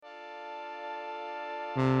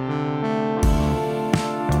It's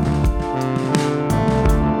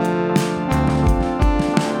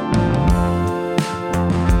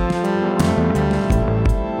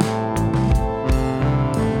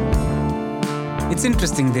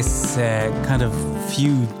interesting, this kind of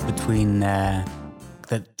feud between the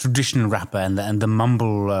traditional rapper and the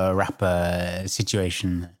mumble rapper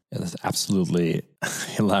situation. Yeah, that's absolutely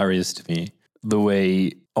hilarious to me. The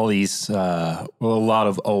way all these, a lot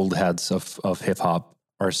of old heads of hip-hop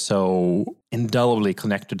are so indelibly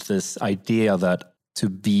connected to this idea that to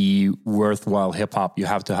be worthwhile hip-hop, you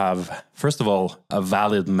have to have, first of all, a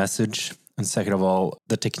valid message. And second of all,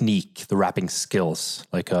 the technique, the rapping skills,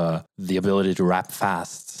 like the ability to rap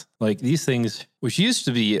fast. Like these things, which used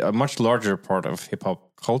to be a much larger part of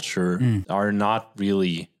hip-hop culture, are not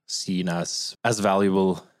really seen as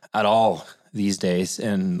valuable at all these days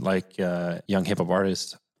in like young hip-hop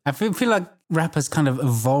artists. I feel like rap has kind of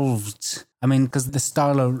evolved. I mean, because the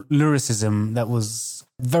style of lyricism that was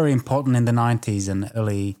very important in the 90s and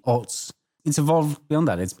early aughts, it's evolved beyond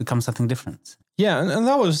that. It's become something different. Yeah, and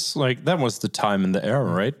that was the time and the era,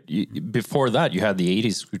 right? Before that, you had the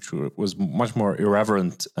 80s, which was much more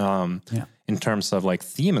irreverent in terms of like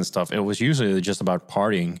theme and stuff. It was usually just about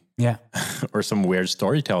partying or some weird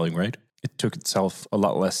storytelling, right? It took itself a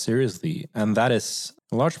lot less seriously. And that is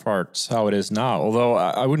in large part how it is now. Although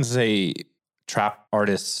I wouldn't say trap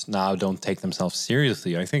artists now don't take themselves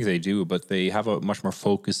seriously. I think they do, but they have a much more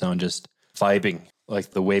focus on just vibing,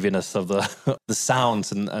 like the waviness of the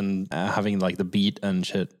sounds and having like the beat and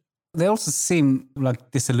shit. They also seem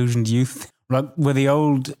like disillusioned youth, like where the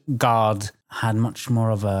old guard had much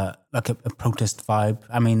more of a protest vibe.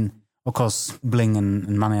 I mean, of course, bling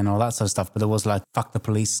and money and all that sort of stuff, but there was like fuck the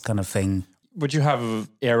police kind of thing. But you have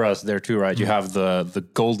eras there too, right? You have the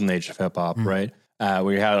golden age of hip hop, right?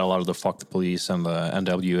 Where you had a lot of the fuck the police and the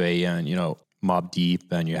NWA and, you know, Mobb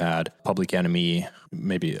Deep, and you had Public Enemy,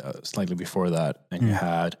 maybe slightly before that, and you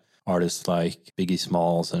had artists like Biggie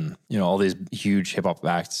Smalls and, you know, all these huge hip-hop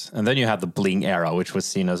acts. And then you had the bling era, which was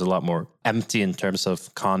seen as a lot more empty in terms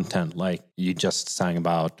of content, like you just sang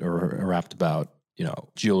about or rapped about, you know,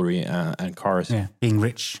 jewelry and cars. Yeah, being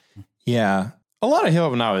rich. Yeah. A lot of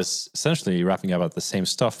hip-hop now is essentially rapping about the same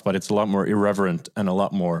stuff, but it's a lot more irreverent and a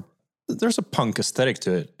lot more... There's a punk aesthetic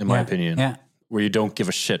to it, in my opinion. Yeah. Where you don't give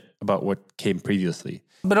a shit about what came previously.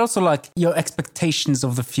 But also like your expectations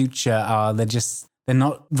of the future they're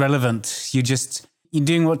not relevant. You're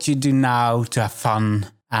doing what you do now to have fun,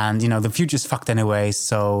 and you know the future's fucked anyway,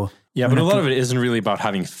 so yeah, but a lot of it isn't really about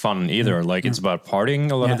having fun either. Like it's about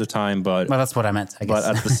partying a lot of the time, but well, that's what I meant, I guess.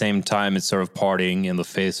 But at the same time it's sort of partying in the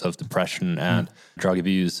face of depression and drug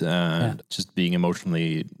abuse and just being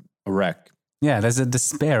emotionally a wreck. Yeah, there's a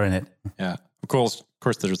despair in it. Yeah. Of course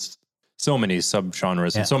there's so many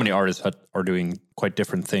subgenres and so many artists that are doing quite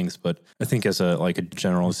different things. But I think as a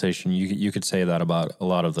generalization, you could say that about a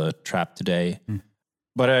lot of the trap today.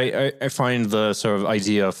 But I find the sort of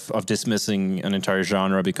idea of dismissing an entire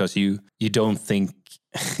genre because you don't think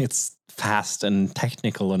it's fast and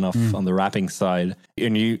technical enough on the rapping side.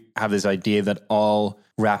 And you have this idea that all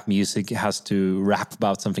rap music has to rap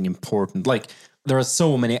about something important. Like, there are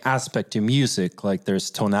so many aspects to music. Like there's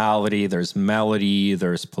tonality, there's melody,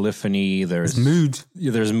 there's polyphony, there's mood.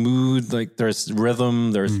 There's mood, like there's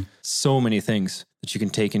rhythm, there's so many things that you can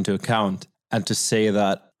take into account. And to say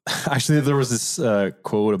that, actually there was this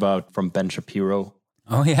quote from Ben Shapiro.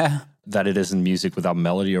 Oh yeah. That it isn't music without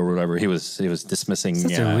melody or whatever. He was dismissing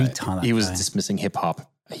Such a retard, he was dismissing hip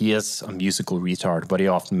hop. He is a musical retard, but he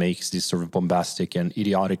often makes these sort of bombastic and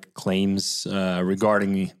idiotic claims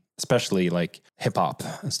regarding especially like hip hop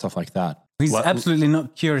and stuff like that. He's absolutely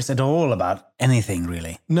not curious at all about anything,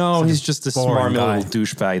 really. No, he's just a smart guy. little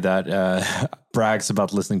douchebag that brags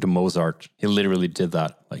about listening to Mozart. He literally did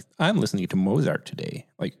that. Like, I'm listening to Mozart today.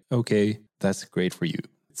 Like, okay, that's great for you.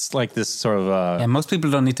 It's like this sort of... most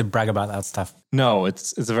people don't need to brag about that stuff. No,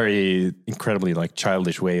 it's a very incredibly like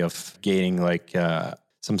childish way of gaining like...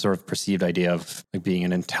 some sort of perceived idea of like being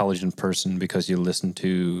an intelligent person because you listen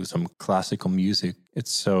to some classical music.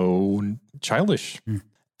 It's so childish.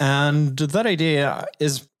 And that idea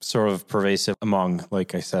is sort of pervasive among,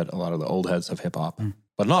 like I said, a lot of the old heads of hip hop,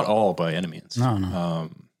 but not all by any means.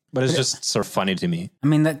 No. But it's just sort of funny to me. I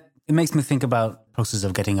mean, it makes me think about the process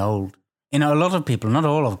of getting old. You know, a lot of people, not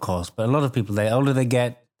all of course, but a lot of people, the older they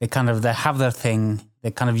get, they have their thing,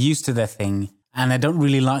 they're kind of used to their thing, and they don't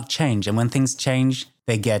really like change. And when things change,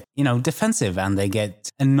 they get, defensive and they get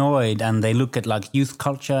annoyed and they look at like youth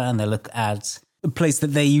culture and they look at the place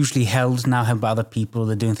that they usually held now held by other people.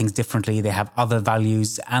 They're doing things differently. They have other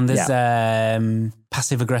values and there's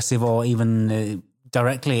passive aggressive or even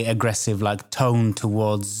directly aggressive like tone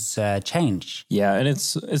towards change. Yeah, and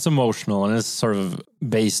it's emotional, and it's sort of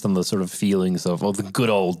based on the sort of feelings of the good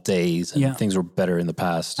old days, and things were better in the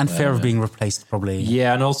past. And fear of being replaced, probably.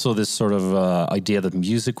 Yeah, and also this sort of idea that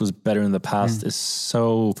music was better in the past is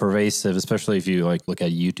so pervasive, especially if you like look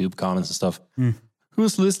at YouTube comments and stuff.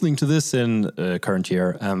 Who's listening to this in current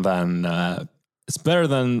year? And then it's better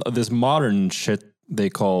than this modern shit they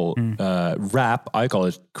call rap. I call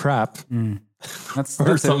it crap. That's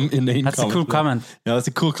some inane that's a cool comment. Yeah, that's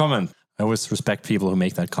a cool comment. I always respect people who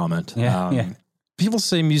make that comment. People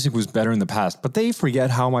say music was better in the past, but they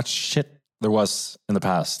forget how much shit there was in the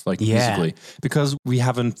past, like musically, because we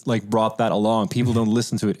haven't like brought that along. People don't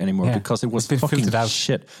listen to it anymore because it was fucking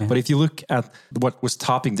shit. But if you look at what was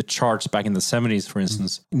topping the charts back in the 70s, for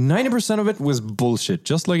instance, 90% of it was bullshit,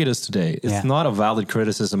 just like it is today. It's not a valid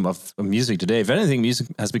criticism of music today. If anything, music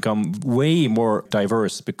has become way more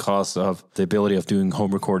diverse because of the ability of doing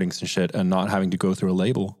home recordings and shit and not having to go through a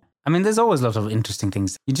label. I mean, there's always a lot of interesting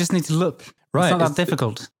things. You just need to look. Right. It's not that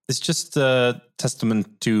difficult. It's just a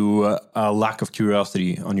testament to a lack of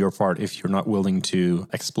curiosity on your part if you're not willing to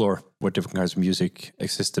explore what different kinds of music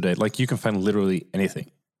exist today. Like, you can find literally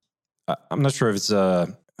anything. I'm not sure if it's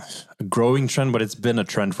a growing trend, but it's been a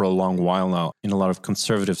trend for a long while now in a lot of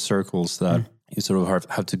conservative circles that you sort of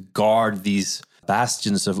have to guard these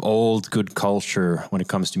bastions of old good culture when it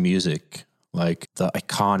comes to music. Like the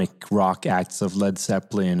iconic rock acts of Led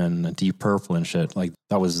Zeppelin and Deep Purple and shit. Like,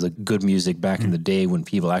 that was the good music back in the day when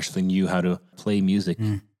people actually knew how to play music.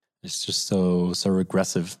 It's just so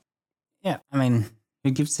regressive. Yeah, I mean,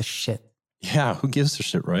 who gives a shit? Yeah, who gives a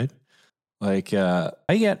shit, right? Like, I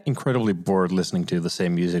get incredibly bored listening to the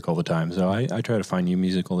same music all the time. So I try to find new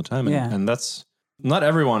music all the time. And that's, not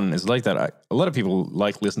everyone is like that. A lot of people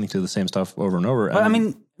like listening to the same stuff over and over. Well, I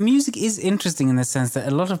mean, music is interesting in the sense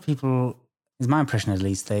that a lot of people, is my impression at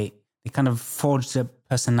least, they kind of forge their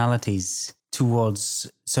personalities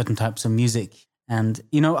towards certain types of music. And,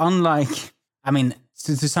 you know, unlike, I mean,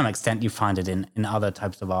 to some extent you find it in other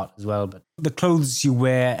types of art as well, but the clothes you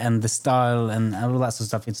wear and the style and all that sort of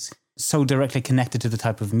stuff, it's so directly connected to the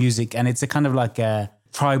type of music. And it's a kind of like a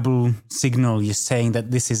tribal signal. You're saying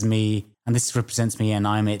that this is me and this represents me and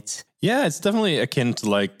I'm it. Yeah, it's definitely akin to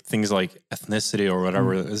like things like ethnicity or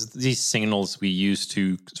whatever. It's these signals we use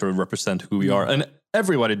to sort of represent who we are. And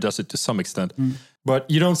everybody does it to some extent. But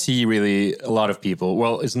you don't see really a lot of people.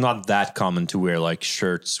 Well, it's not that common to wear like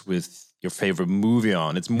shirts with your favorite movie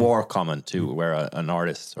on. It's more common to wear an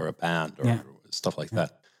artist or a band or stuff like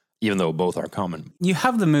that, even though both are common. You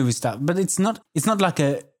have the movie stuff, but it's not like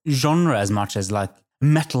a genre as much as like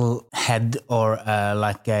metal head or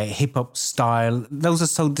like a hip hop style. Those are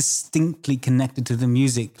so distinctly connected to the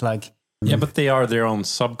music. Like, yeah, but they are their own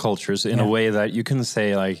subcultures in a way that you can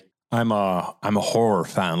say like, I'm a horror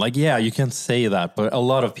fan. Like, yeah, you can say that, but a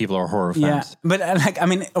lot of people are horror fans. Yeah, but like, I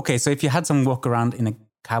mean, okay, so if you had someone walk around in a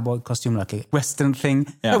cowboy costume, like a Western thing,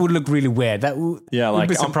 that would look really weird. That would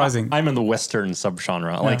be surprising. I'm in the Western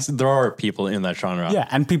subgenre. Like, there are people in that genre. Yeah,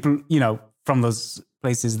 and people, you know, from those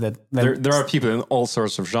places that there are people in all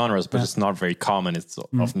sorts of genres, but it's not very common. It's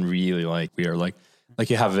often really like weird. Like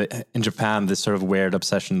you have in Japan this sort of weird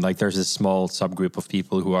obsession. Like, there's this small subgroup of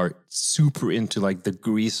people who are super into like the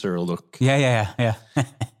greaser look. Yeah.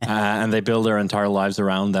 And they build their entire lives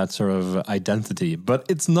around that sort of identity. But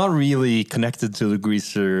it's not really connected to the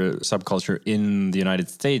greaser subculture in the United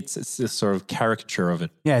States. It's this sort of caricature of it.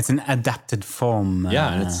 Yeah, it's an adapted form.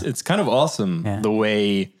 Yeah, and it's kind of awesome the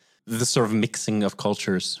way this sort of mixing of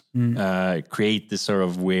cultures create this sort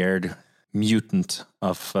of weird mutant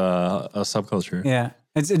of a subculture. Yeah,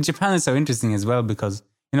 Japan is so interesting as well because,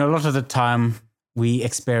 you know, a lot of the time we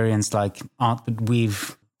experience like art that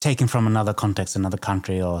we've taken from another context, another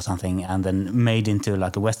country or something, and then made into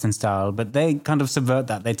like a Western style. But they kind of subvert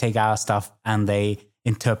that. They take our stuff and they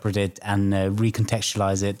interpret it and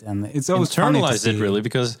recontextualize it, and it's always internalize it really,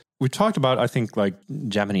 because we talked about, I think, like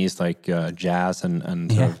Japanese like jazz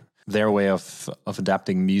and sort of their way of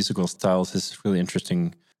adapting musical styles is really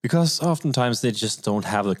interesting. Because oftentimes they just don't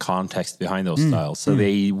have the context behind those styles. So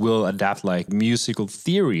they will adapt like musical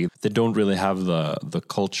theory. They don't really have the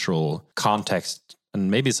cultural context and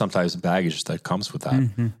maybe sometimes baggage that comes with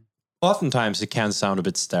that. Oftentimes it can sound a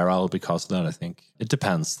bit sterile because of that, I think. It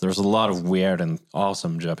depends. There's a lot of weird and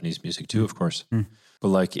awesome Japanese music too, of course. But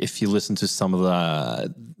like if you listen to some of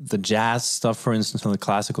the jazz stuff, for instance, and the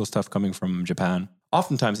classical stuff coming from Japan,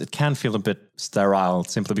 oftentimes it can feel a bit sterile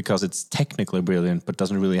simply because it's technically brilliant, but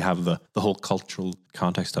doesn't really have the whole cultural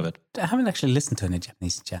context of it. I haven't actually listened to any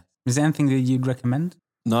Japanese jazz. Is there anything that you'd recommend?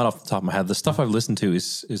 Not off the top of my head. The stuff I've listened to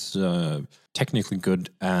is technically good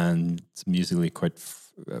and musically quite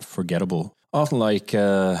forgettable. Often like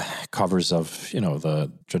covers of,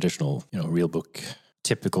 the traditional, real book,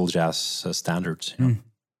 typical jazz standards.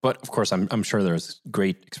 But of course, I'm sure there's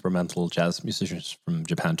great experimental jazz musicians from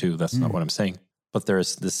Japan too. That's not what I'm saying. But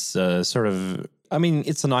there's this sort of,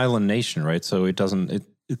 it's an island nation, right? So it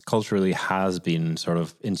culturally has been sort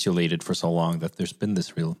of insulated for so long that there's been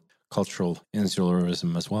this real cultural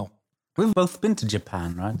insularism as well. We've both been to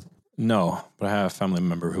Japan, right? No, but I have a family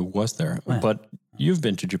member who was there. Oh, yeah. But you've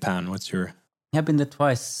been to Japan. What's your... I've been there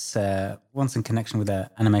twice, once in connection with an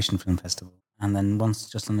animation film festival, and then once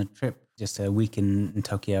just on a trip, just a week in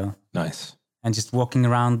Tokyo. Nice. And just walking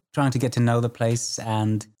around, trying to get to know the place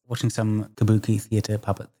and watching some kabuki theater,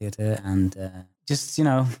 puppet theater, and just,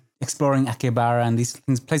 exploring Akihabara and these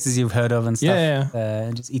things, places you've heard of and stuff.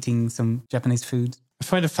 Yeah. Just eating some Japanese food. I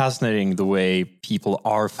find it fascinating the way people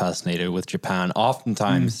are fascinated with Japan.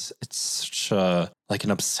 Oftentimes, it's such like an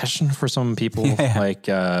obsession for some people, like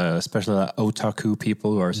especially like otaku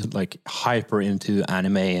people who are like hyper into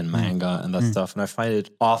anime and manga and that stuff. And I find it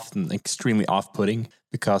often extremely off-putting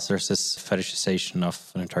because there's this fetishization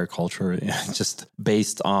of an entire culture just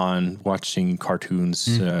based on watching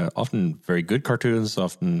cartoons, often very good cartoons,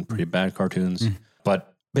 often pretty bad cartoons. But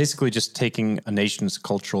basically just taking a nation's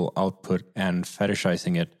cultural output and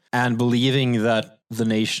fetishizing it and believing that the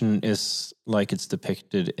nation is like it's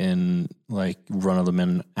depicted in like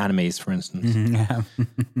run-of-the-mill animes, for instance.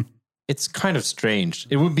 It's kind of strange.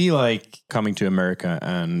 It would be like coming to America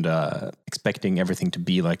and expecting everything to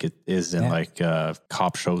be like it is in like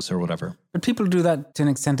cop shows or whatever. But people do that to an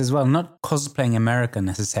extent as well, not cosplaying America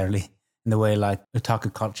necessarily. In the way like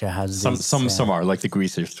otaku culture has some are like the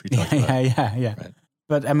greasers we talked about. Yeah. Right.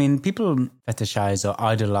 But people fetishize or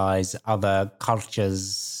idolize other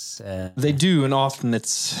cultures. They do, and often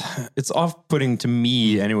it's off-putting to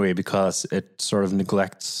me anyway because it sort of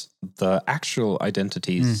neglects the actual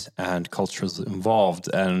identities and cultures involved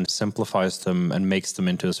and simplifies them and makes them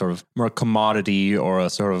into a sort of more commodity or a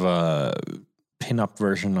sort of a pin-up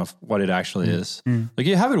version of what it actually is. Like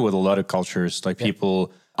you have it with a lot of cultures, like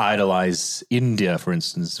people idolize India, for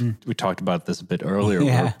instance. We talked about this a bit earlier,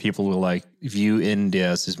 where people will like view India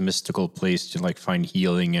as this mystical place to like find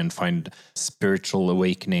healing and find spiritual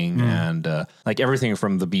awakening and like everything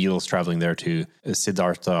from the Beatles traveling there to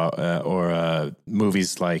Siddhartha or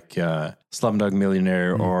movies like Slumdog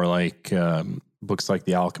Millionaire or like books like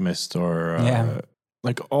The Alchemist or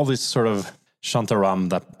like all this sort of Shantaram,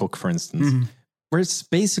 that book, for instance, where it's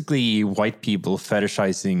basically white people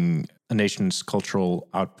fetishizing a nation's cultural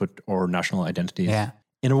output or national identities.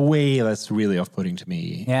 In a way that's really off-putting to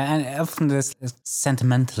me. Yeah, and often there's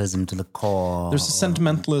sentimentalism to the core. There's a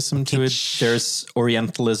sentimentalism to it. There's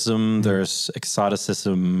Orientalism, there's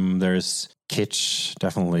exoticism, there's kitsch,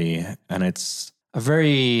 definitely. And it's a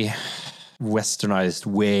very westernized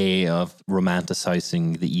way of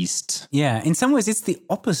romanticizing the East. Yeah, in some ways it's the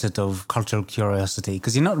opposite of cultural curiosity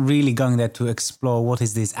because you're not really going there to explore what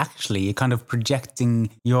is this actually. You're kind of projecting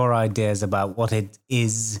your ideas about what it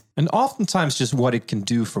is. And oftentimes just what it can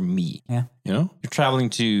do for me. Yeah. You're traveling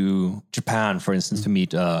to Japan, for instance, to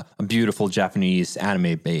meet a beautiful Japanese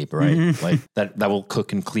anime babe, right? Like that will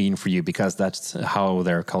cook and clean for you because that's how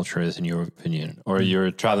their culture is, in your opinion. Or you're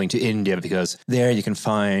traveling to India because there you can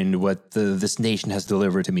find what this nation has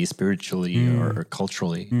delivered to me spiritually or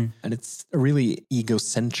culturally. And it's a really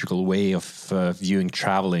egocentrical way of viewing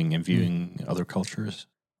traveling and viewing other cultures.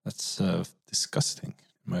 That's disgusting,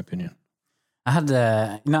 in my opinion. I had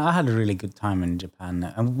a really good time in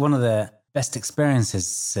Japan, and one of the best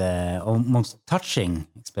experiences, or most touching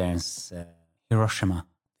experience, Hiroshima,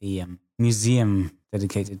 the museum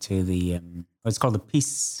dedicated to it's called the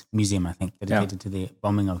Peace Museum, I think, dedicated to the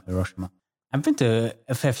bombing of Hiroshima. I've been to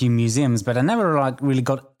a fair few museums, but I never really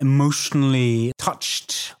got emotionally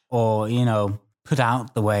touched or, put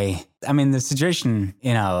out the way. I mean, the situation,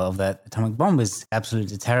 of the atomic bomb is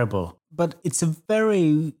absolutely terrible. But it's a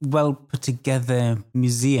very well put together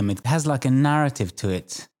museum. It has like a narrative to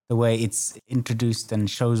it, the way it's introduced and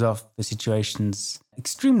shows off the situations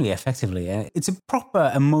extremely effectively. It's a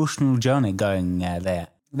proper emotional journey going there.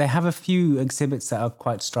 They have a few exhibits that are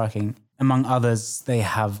quite striking. Among others, they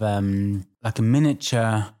have like a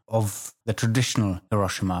miniature of the traditional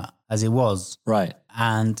Hiroshima as it was. Right.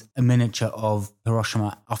 And a miniature of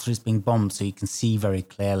Hiroshima after it's being bombed so you can see very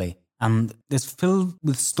clearly. And it's filled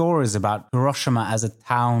with stories about Hiroshima as a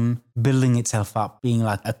town building itself up, being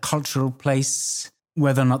like a cultural place.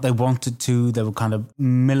 Whether or not they wanted to, they were kind of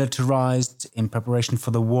militarized in preparation for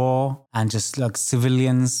the war and just like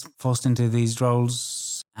civilians forced into these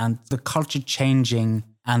roles and the culture changing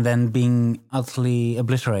and then being utterly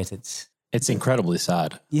obliterated. It's incredibly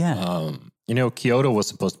sad. Yeah. Kyoto was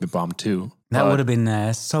supposed to be bombed too. That would have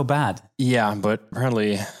been so bad. Yeah, but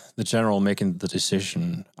apparently the general making the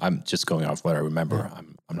decision, I'm just going off what I remember. Yeah.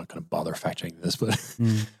 I'm not going to bother fact-checking this, but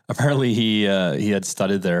apparently he had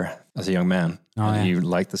studied there as a young man. And he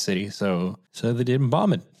liked the city, so they didn't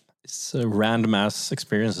bomb it. It's random ass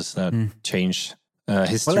experiences that change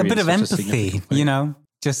history. Well, a bit of empathy,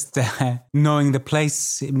 just knowing the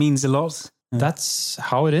place, it means a lot. That's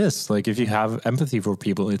how it is. Like, if you have empathy for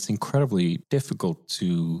people, it's incredibly difficult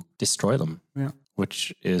to destroy them. Yeah.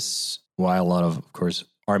 Which is why a lot of course,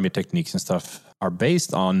 army techniques and stuff are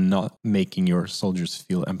based on not making your soldiers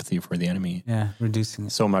feel empathy for the enemy. Yeah, reducing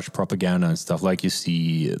it. So much propaganda and stuff. Like, you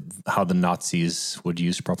see how the Nazis would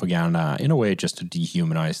use propaganda in a way just to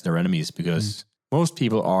dehumanize their enemies, because most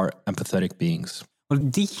people are empathetic beings. Well,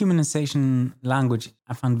 dehumanization language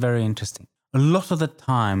I find very interesting. A lot of the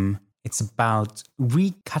time, it's about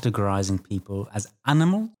recategorizing people as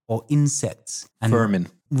animal or insects. And vermin.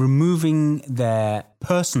 Removing their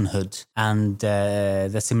personhood and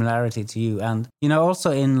their similarity to you. And,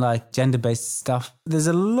 also in like gender-based stuff, there's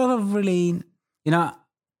a lot of really,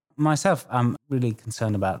 myself, I'm really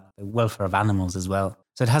concerned about the welfare of animals as well.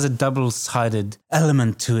 So it has a double-sided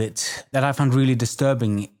element to it that I find really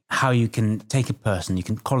disturbing, how you can take a person, you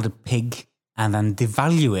can call it a pig, and then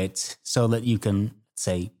devalue it so that you can,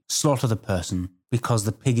 say, slaughter the person because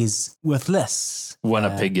the pig is worth less. When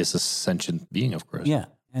a pig is a sentient being, of course. Yeah.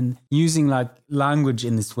 And using like language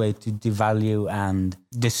in this way to devalue and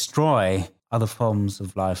destroy other forms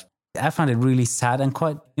of life. I find it really sad and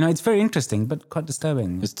quite, it's very interesting, but quite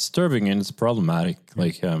disturbing. It's disturbing and it's problematic.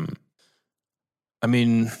 Like,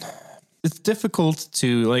 it's difficult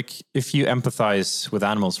to, like, if you empathize with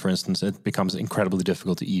animals, for instance, it becomes incredibly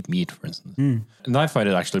difficult to eat meat, for instance. And I find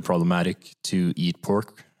it actually problematic to eat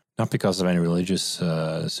pork, not because of any religious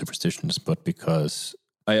superstitions, but because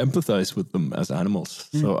I empathize with them as animals.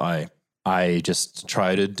 So I just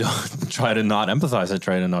try to not empathize. I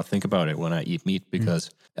try to not think about it when I eat meat,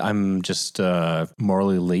 because I'm just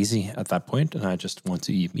morally lazy at that point, and I just want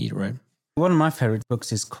to eat meat, right? One of my favorite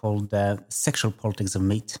books is called Sexual Politics of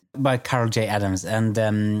Meat by Carol J. Adams.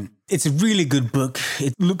 And it's a really good book.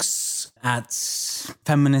 It looks at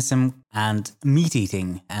feminism and meat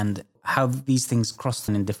eating and how these things cross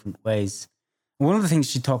in different ways. One of the things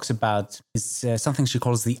she talks about is something she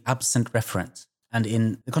calls the absent referent. And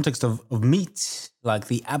in the context of meat, like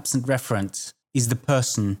the absent referent is the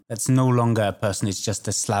person that's no longer a person, it's just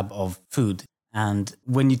a slab of food. And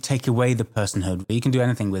when you take away the personhood, you can do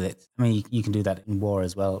anything with it. I mean, you can do that in war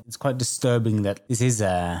as well. It's quite disturbing that this is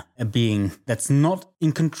a being that's not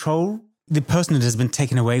in control. The personhood has been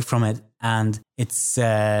taken away from it, and it's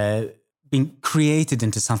been created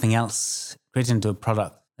into something else, created into a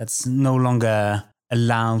product that's no longer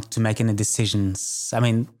allowed to make any decisions. I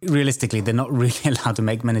mean, realistically, they're not really allowed to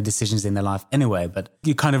make many decisions in their life anyway, but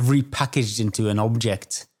you kind of repackaged into an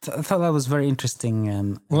object. I thought that was very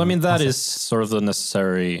interesting. That is sort of the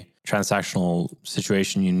necessary transactional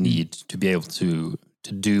situation you need to be able to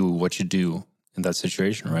do what you do in that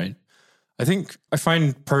situation, right? I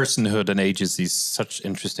find personhood and agency such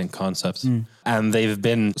interesting concepts, and they've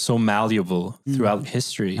been so malleable throughout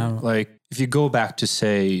history. Like, if you go back to,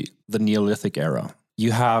 say, the Neolithic era,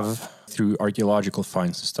 you have, through archaeological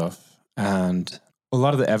finds and stuff, and a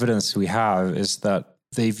lot of the evidence we have is that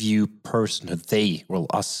they view personhood,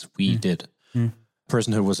 we did.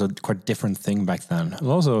 Personhood was a quite different thing back then. And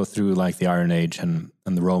also through like the Iron Age and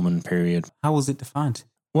the Roman period. How was it defined?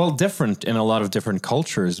 Well, different in a lot of different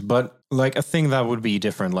cultures, but like a thing that would be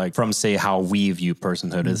different, like from, say, how we view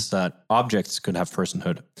personhood is that objects could have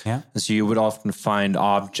personhood. Yeah. So you would often find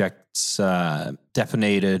objects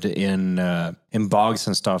detonated in bogs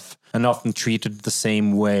and stuff, and often treated the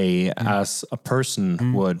same way as a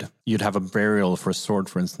person would. You'd have a burial for a sword,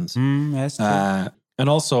 for instance. Yes, true. And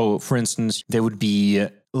also, for instance, they would be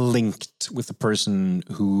linked with the person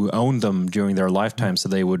who owned them during their lifetime. So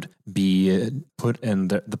they would be put in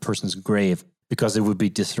the person's grave, because it would be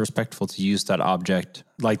disrespectful to use that object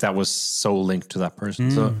like that was so linked to that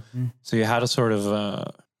person. So you had a sort of...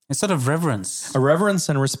 a sort of reverence. A reverence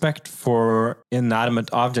and respect for inanimate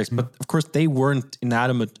objects. But of course, they weren't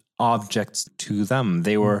inanimate objects to them.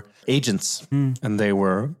 They were agents, and they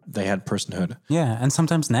had personhood. Yeah, and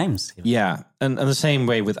sometimes names. Yeah, and the same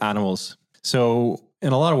way with animals. So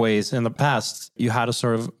in a lot of ways, in the past, you had a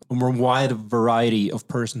sort of more wide variety of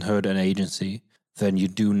personhood and agency than you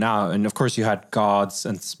do now. And of course, you had gods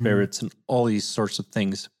and spirits and all these sorts of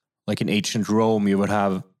things. Like in ancient Rome, you would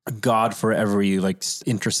have a god for every like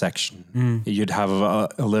intersection. You'd have a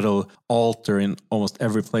little altar in almost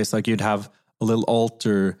every place. Like you'd have a little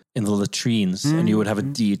altar in the latrines, and you would have a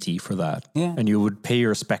deity for that. Yeah. And you would pay your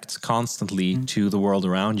respects constantly to the world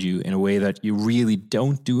around you in a way that you really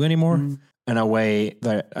don't do anymore, in a way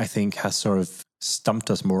that I think has sort of stumped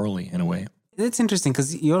us morally in a way. It's interesting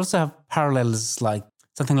because you also have parallels like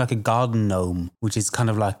something like a garden gnome, which is kind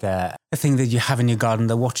of like a thing that you have in your garden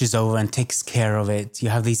that watches over and takes care of it. You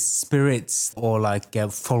have these spirits or like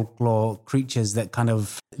folklore creatures that kind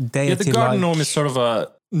of deity. Yeah, the garden gnome is sort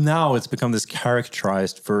of now it's become this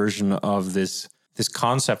characterized version of this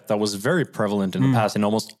concept that was very prevalent in the past. In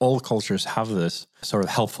almost all cultures have this sort of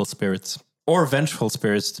helpful spirits. Or vengeful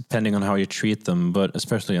spirits, depending on how you treat them. But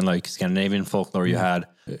especially in like Scandinavian folklore, you had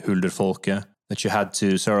Hulderfolke, that you had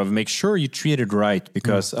to sort of make sure you treated right,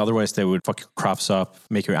 because otherwise they would fuck your crops up,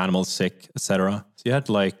 make your animals sick, etc. So you had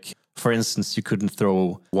like, for instance, you couldn't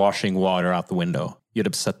throw washing water out the window. You'd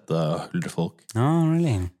upset the Hulderfolk. Oh,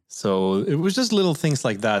 really? So it was just little things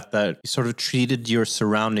like that you sort of treated your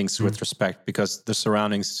surroundings with respect, because the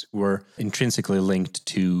surroundings were intrinsically linked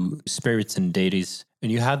to spirits and deities.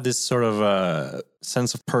 And you had this sort of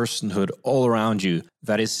sense of personhood all around you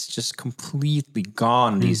that is just completely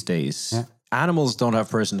gone these days. Yeah. Animals don't have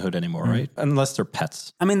personhood anymore, right? Unless they're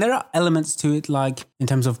pets. I mean, there are elements to it, like in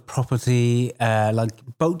terms of property, like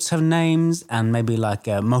boats have names, and maybe like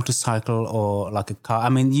a motorcycle or like a car. I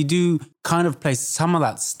mean, you do kind of place some of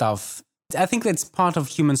that stuff. I think that's part of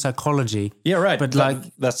human psychology. Yeah, right. But like,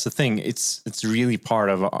 that's the thing. It's really part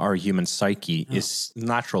of our human psyche. It's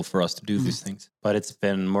natural for us to do these things. But it's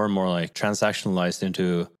been more and more like transactionalized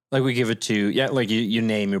into, like we give it to, like you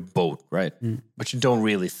name your boat, right? But you don't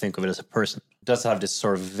really think of it as a person. It does have this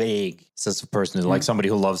sort of vague sense of personhood, like somebody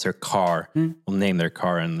who loves their car will name their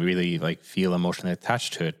car and really like feel emotionally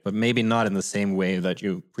attached to it, but maybe not in the same way that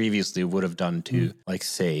you previously would have done to like,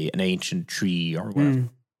 say, an ancient tree or whatever.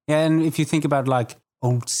 Yeah, and if you think about like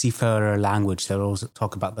old seafarer language, they'll also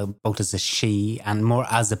talk about the boat as a she and more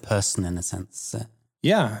as a person in a sense.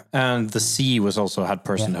 Yeah, and the sea was also had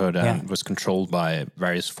personhood and was controlled by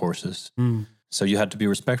various forces. So you had to be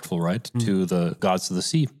respectful, right, to the gods of the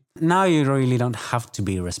sea. Now you really don't have to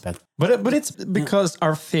be respectful. But it's because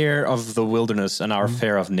our fear of the wilderness and our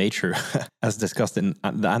fear of nature, as discussed in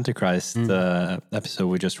the Antichrist episode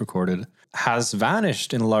we just recorded, has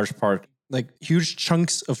vanished in large part. Like huge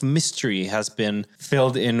chunks of mystery has been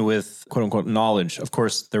filled in with quote unquote knowledge. Of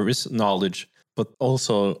course, there is knowledge, but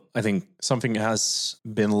also I think something has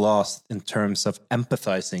been lost in terms of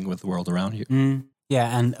empathizing with the world around you.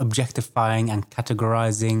 Yeah, and objectifying and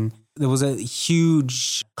categorizing. There was a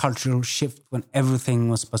huge cultural shift when everything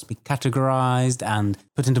was supposed to be categorized and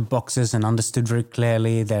put into boxes and understood very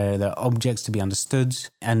clearly. They're objects to be understood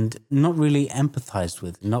and not really empathized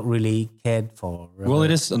with, not really cared for. Well,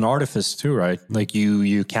 it is an artifice too, right? Like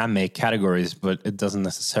you can make categories, but it doesn't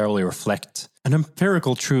necessarily reflect an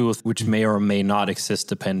empirical truth, which may or may not exist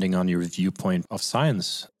depending on your viewpoint of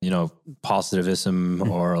science. You know, positivism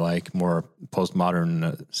or like more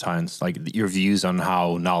postmodern science, like your views on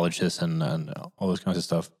how knowledge is and all those kinds of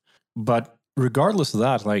stuff. But regardless of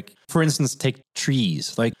that, like, for instance, take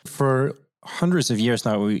trees. Like for hundreds of years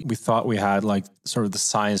now, we thought we had like sort of the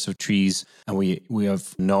science of trees, and we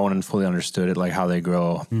have known and fully understood it, like how they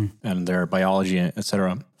grow and their biology,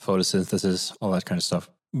 etc., photosynthesis, all that kind of stuff.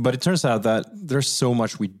 But it turns out that there's so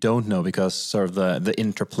much we don't know because sort of the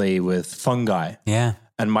interplay with fungi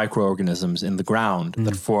and microorganisms in the ground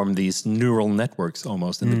that form these neural networks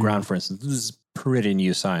almost in the ground, for instance. This is pretty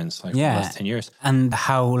new science, like for the last 10 years. And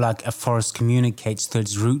how like a forest communicates to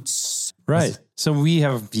its roots. Right. So we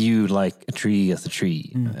have viewed like a tree as a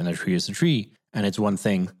tree and a tree as a tree. And it's one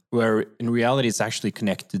thing, where in reality it's actually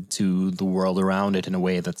connected to the world around it in a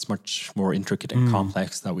way that's much more intricate and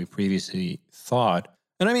complex than we previously thought.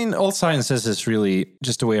 And I mean, all science is really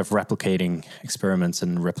just a way of replicating experiments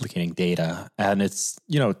and replicating data. And it's,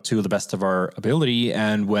 you know, to the best of our ability.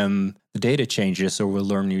 And when the data changes or we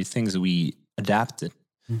learn new things, we adapt it.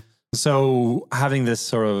 So having this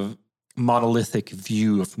sort of monolithic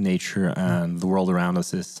view of nature and the world around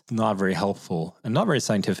us is not very helpful and not very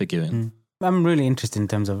scientific even. I'm really interested in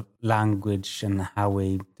terms of language and how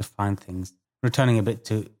we define things. Returning a bit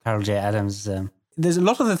to Carol J. Adams, there's a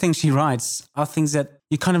lot of the things she writes are things that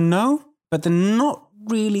you kind of know, but they're not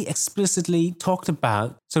really explicitly talked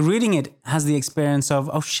about. So reading it has the experience of,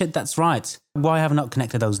 oh shit, that's right. Why have I not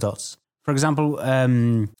connected those dots? For example,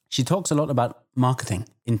 she talks a lot about marketing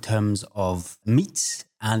in terms of meat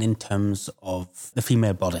and in terms of the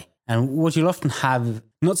female body. And what you'll often have,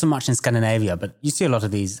 not so much in Scandinavia, but you see a lot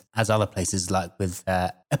of these as other places, like with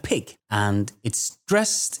a pig. And it's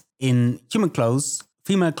dressed in human clothes,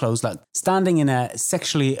 female clothes, like standing in a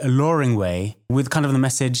sexually alluring way with kind of the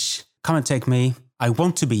message, come and take me, I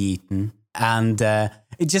want to be eaten. And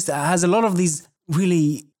it just has a lot of these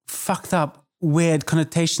really fucked up, weird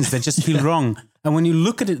connotations that just feel wrong. And when you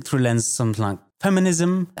look at it through lens, something like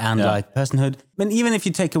feminism and like personhood, I mean, even if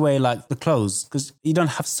you take away like the clothes, because you don't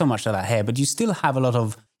have so much of that here, but you still have a lot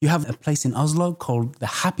of, you have a place in Oslo called the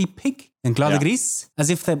Happy Pig, and Glade Gris,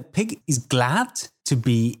 as if the pig is glad to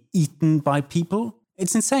be eaten by people.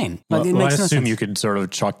 It's insane. Like, it makes I no assume sense. you could sort of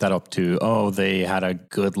chalk that up to, they had a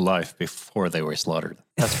good life before they were slaughtered.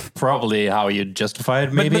 That's probably how you justify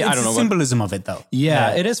it, maybe. But I don't know. The symbolism of it, though.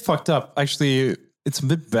 Yeah, it is fucked up. Actually, it's a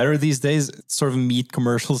bit better these days. It's sort of meat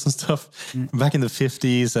commercials and stuff. Back in the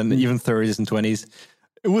 50s and even 30s and 20s,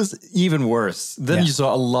 it was even worse. Then you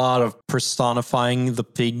saw a lot of personifying the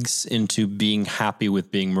pigs into being happy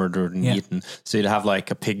with being murdered and eaten. So you'd have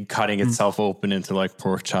like a pig cutting itself open into like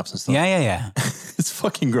pork chops and stuff. Yeah. It's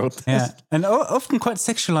fucking grotesque. Yeah. And often quite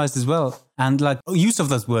sexualized as well. And like use of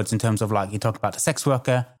those words in terms of like, you talk about a sex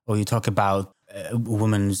worker or you talk about a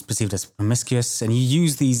woman who's perceived as promiscuous, and you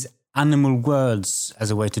use these animal words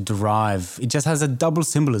as a way to derive. It just has a double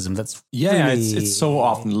symbolism that's really... it's so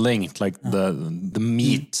often linked, like the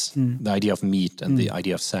meat, the idea of meat and the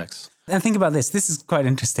idea of sex. And think about this. This is quite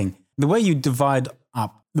interesting. The way you divide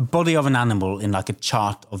up the body of an animal in like a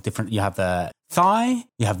chart of different... You have the thigh,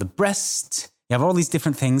 you have the breast, you have all these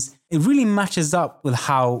different things. It really matches up with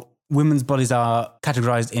how women's bodies are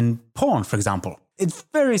categorized in porn, for example. It's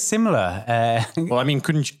very similar. Well, I mean,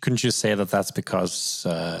 couldn't you say that that's because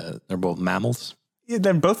they're both mammals? Yeah,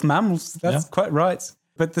 they're both mammals. That's quite right.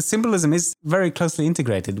 But the symbolism is very closely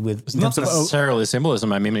integrated with... It's not necessarily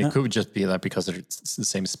symbolism. I mean, it could just be that because it's the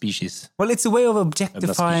same species. Well, it's a way of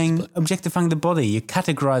objectifying the body. You're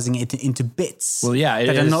categorizing it into bits. Well, yeah,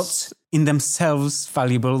 that are not in themselves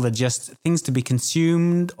valuable. They're just things to be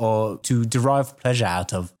consumed or to derive pleasure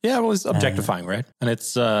out of. Yeah, well, it's objectifying, right? And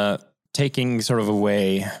it's... taking sort of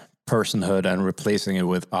away personhood and replacing it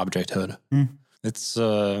with objecthood. It's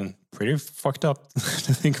pretty fucked up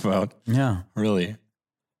to think about. Yeah. Really.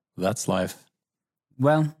 That's life.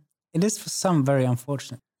 Well, it is for some very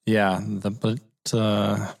unfortunate. Yeah, but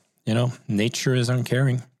nature is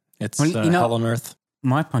uncaring. It's hell on earth.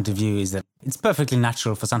 My point of view is that it's perfectly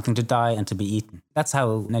natural for something to die and to be eaten. That's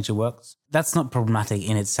how nature works. That's not problematic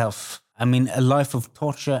in itself. I mean, a life of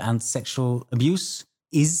torture and sexual abuse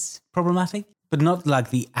is problematic, but not like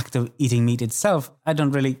the act of eating meat itself. I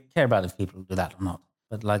don't really care about if people do that or not,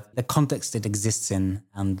 but like the context it exists in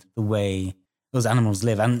and the way those animals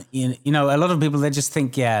live. And, a lot of people, they just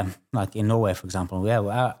think, like in Norway, for example,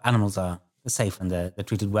 our animals are safe and they're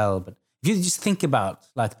treated well. But if you just think about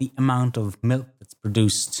like the amount of milk that's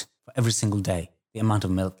produced for every single day, the amount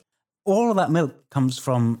of milk, all of that milk comes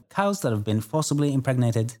from cows that have been forcibly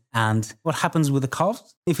impregnated. And what happens with the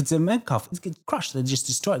calves? If it's a milk calf, it gets crushed. They just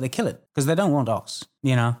destroy it. They kill it because they don't want ox.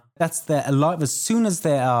 That's their life. As soon as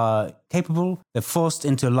they are capable, they're forced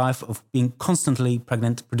into a life of being constantly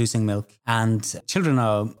pregnant, producing milk. And children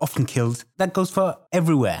are often killed. That goes for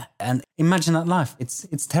everywhere. And imagine that life.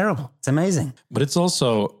 It's terrible. It's amazing. But it's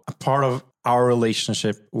also a part of our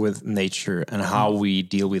relationship with nature and how we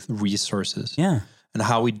deal with resources. Yeah. And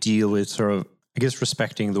how we deal with sort of, I guess,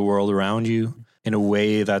 respecting the world around you in a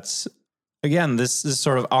way that's, again, this is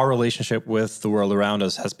sort of our relationship with the world around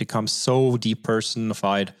us has become so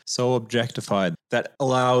depersonified, so objectified, that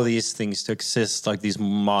allow these things to exist like these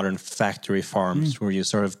modern factory farms where you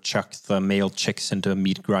sort of chuck the male chicks into a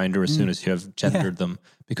meat grinder as soon as you have gendered them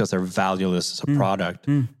because they're valueless as a product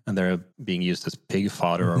and they're being used as pig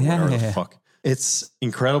fodder or whatever the fuck. It's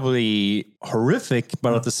incredibly horrific,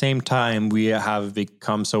 but at the same time, we have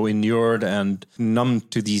become so inured and numb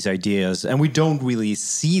to these ideas. And we don't really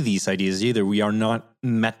see these ideas either. We are not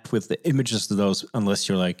met with the images of those unless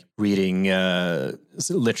you're like reading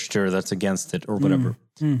literature that's against it or whatever,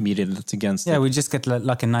 media that's against it. Yeah, we just get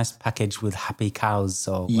like a nice package with happy cows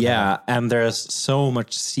or whatever. Yeah, and there's so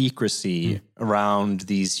much secrecy around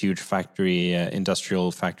these huge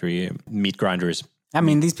industrial factory meat grinders. I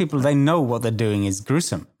mean, these people, they know what they're doing is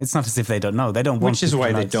gruesome. It's not as if they don't know. They don't want Which is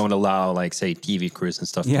why they don't allow, like, say, TV crews and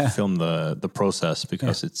stuff to film the process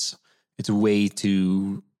because it's way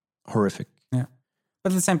too horrific. Yeah.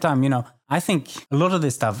 But at the same time, I think a lot of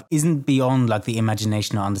this stuff isn't beyond like the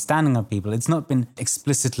imagination or understanding of people. It's not been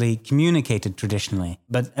explicitly communicated traditionally,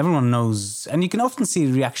 but everyone knows. And you can often see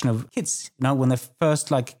the reaction of kids, when they first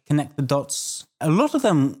like connect the dots. A lot of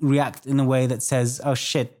them react in a way that says, oh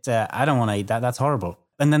shit, I don't want to eat that. That's horrible.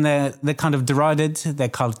 And then they're kind of derided. They're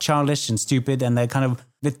called childish and stupid. And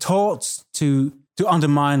they're taught to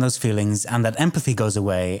undermine those feelings and that empathy goes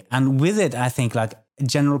away. And with it, I think like a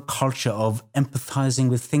general culture of empathizing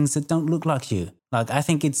with things that don't look like you. Like, I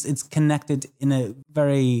think it's connected in a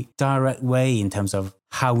very direct way in terms of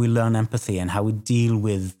how we learn empathy and how we deal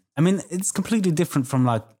with. I mean, it's completely different from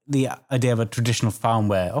like the idea of a traditional farm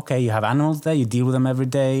where, okay, you have animals there, you deal with them every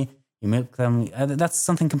day, you milk them. That's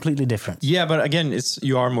something completely different. Yeah, but again,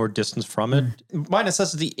 you are more distant from it. By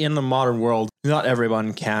necessity, in the modern world, not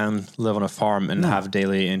everyone can live on a farm and have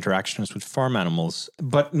daily interactions with farm animals.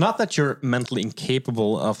 But not that you're mentally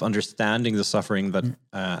incapable of understanding the suffering that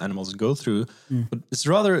animals go through, but it's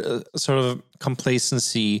rather a sort of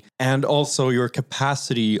complacency, and also your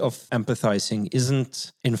capacity of empathizing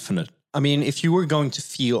isn't infinite. I mean, if you were going to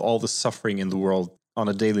feel all the suffering in the world on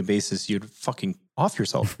a daily basis, you'd fucking off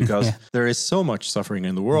yourself, because there is so much suffering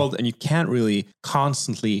in the world, and you can't really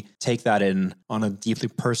constantly take that in on a deeply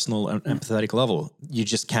personal and empathetic level. You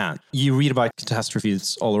just can't. You read about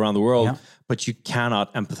catastrophes all around the world, but you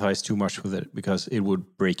cannot empathize too much with it because it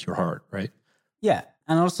would break your heart, right? Yeah.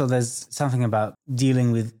 And also there's something about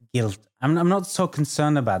dealing with guilt. I'm not so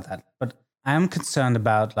concerned about that, but I am concerned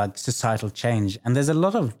about like societal change. And there's a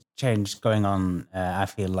lot of change going on, I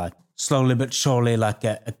feel like. Slowly but surely, like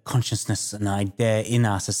a consciousness, an idea in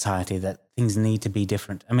our society that things need to be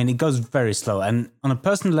different. I mean, it goes very slow. And on a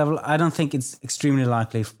personal level, I don't think it's extremely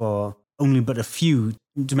likely for only but a few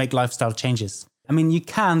to make lifestyle changes. I mean, you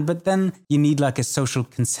can, but then you need like a social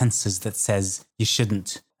consensus that says you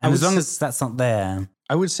shouldn't. And as long as that's not there.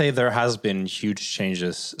 I would say there has been huge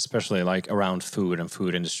changes, especially like around food and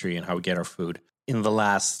food industry and how we get our food, in the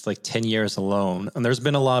last like 10 years alone. And there's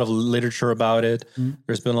been a lot of literature about it.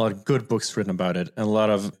 There's been a lot of good books written about it, and a lot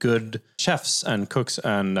of good chefs and cooks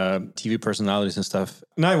and TV personalities and stuff.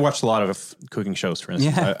 And I watch a lot of cooking shows, for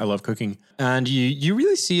instance. I love cooking. And you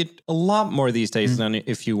really see it a lot more these days than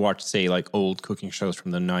if you watch, say, like old cooking shows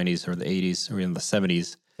from the 90s or the 80s or even the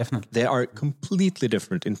 70s. Definitely. They are completely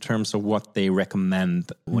different in terms of what they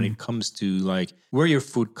recommend when it comes to like where your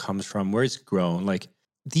food comes from, where it's grown. Like,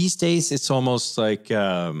 these days, it's almost like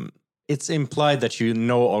it's implied that you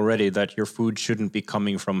know already that your food shouldn't be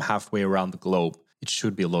coming from halfway around the globe. It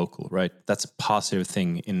should be local, right? That's a positive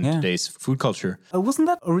thing in today's food culture. Wasn't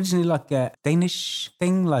that originally like a Danish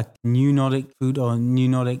thing, like New Nordic food or New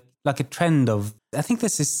Nordic, like a trend of, I think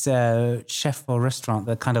there's this chef or restaurant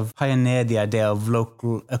that kind of pioneered the idea of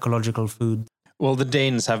local ecological food. Well, the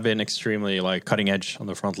Danes have been extremely like cutting edge on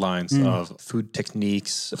the front lines of food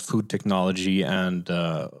techniques, food technology, and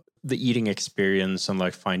the eating experience and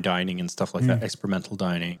like fine dining and stuff like that, experimental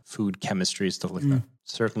dining, food chemistry, stuff like that.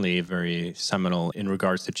 Certainly very seminal in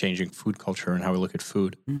regards to changing food culture and how we look at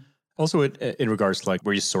food. Also in regards to like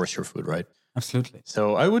where you source your food, right? Absolutely.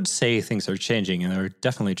 So I would say things are changing, and they're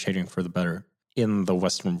definitely changing for the better in the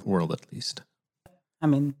Western world, at least. I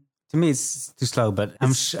mean, to me, it's too slow, but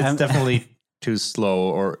it's definitely too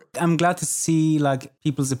slow. Or I'm glad to see like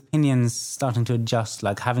people's opinions starting to adjust,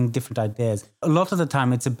 like having different ideas. A lot of the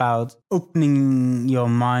time it's about opening your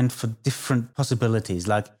mind for different possibilities.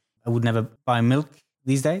 Like, I would never buy milk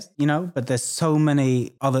these days, you know, but there's so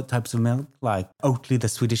many other types of milk, like Oatly, the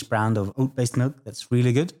Swedish brand of oat-based milk, that's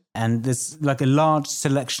really good. And there's like a large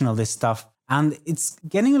selection of this stuff. And it's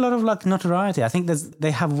getting a lot of like notoriety. I think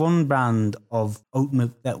they have one brand of oat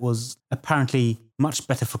milk that was apparently much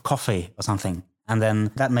better for coffee or something. And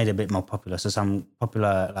then that made it a bit more popular. So some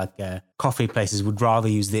popular like coffee places would rather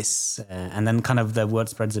use this. And then kind of the word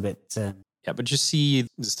spreads a bit. Yeah, but you see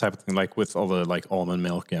this type of thing like with all the like almond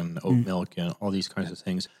milk and oat milk and all these kinds of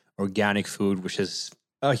things. Organic food, which is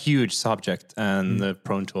a huge subject and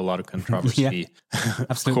prone to a lot of controversy.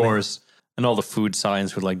 Of course. And all the food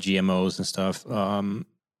science with like GMOs and stuff.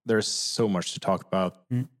 There's so much to talk about.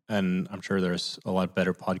 And I'm sure there's a lot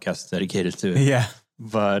better podcasts dedicated to it. Yeah.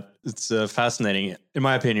 But it's fascinating. In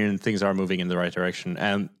my opinion, things are moving in the right direction.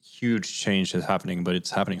 And huge change is happening, but it's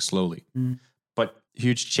happening slowly. But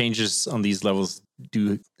huge changes on these levels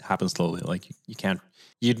do happen slowly. Like you can't,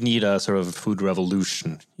 you'd need a sort of food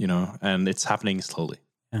revolution, you know, and it's happening slowly.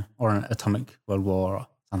 Yeah. Or an atomic world war or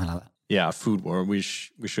something like that. Yeah, food war. We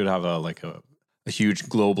should have a huge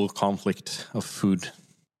global conflict of food.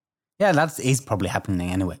 Yeah, that is probably happening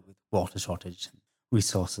anyway with water shortage, and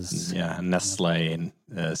resources. Yeah, Nestle and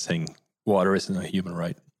saying water isn't a human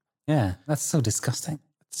right. Yeah, that's so disgusting.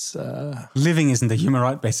 It's living isn't a human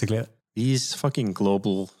right, basically. These fucking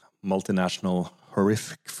global multinational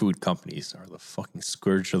horrific food companies are the fucking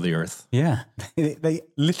scourge of the earth. Yeah, they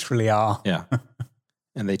literally are. Yeah.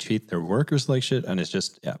 And they treat their workers like shit. And it's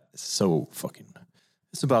just, yeah, it's so fucking,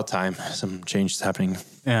 it's about time some change is happening.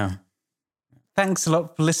 Yeah. Thanks a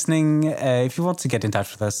lot for listening. If you want to get in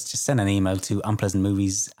touch with us, just send an email to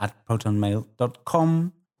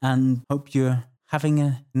unpleasantmovies@protonmail.com, and hope you're having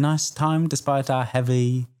a nice time despite our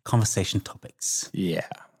heavy conversation topics. Yeah.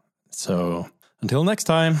 So until next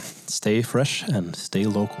time, stay fresh and stay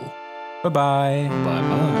local. Bye-bye.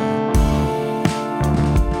 Bye-bye.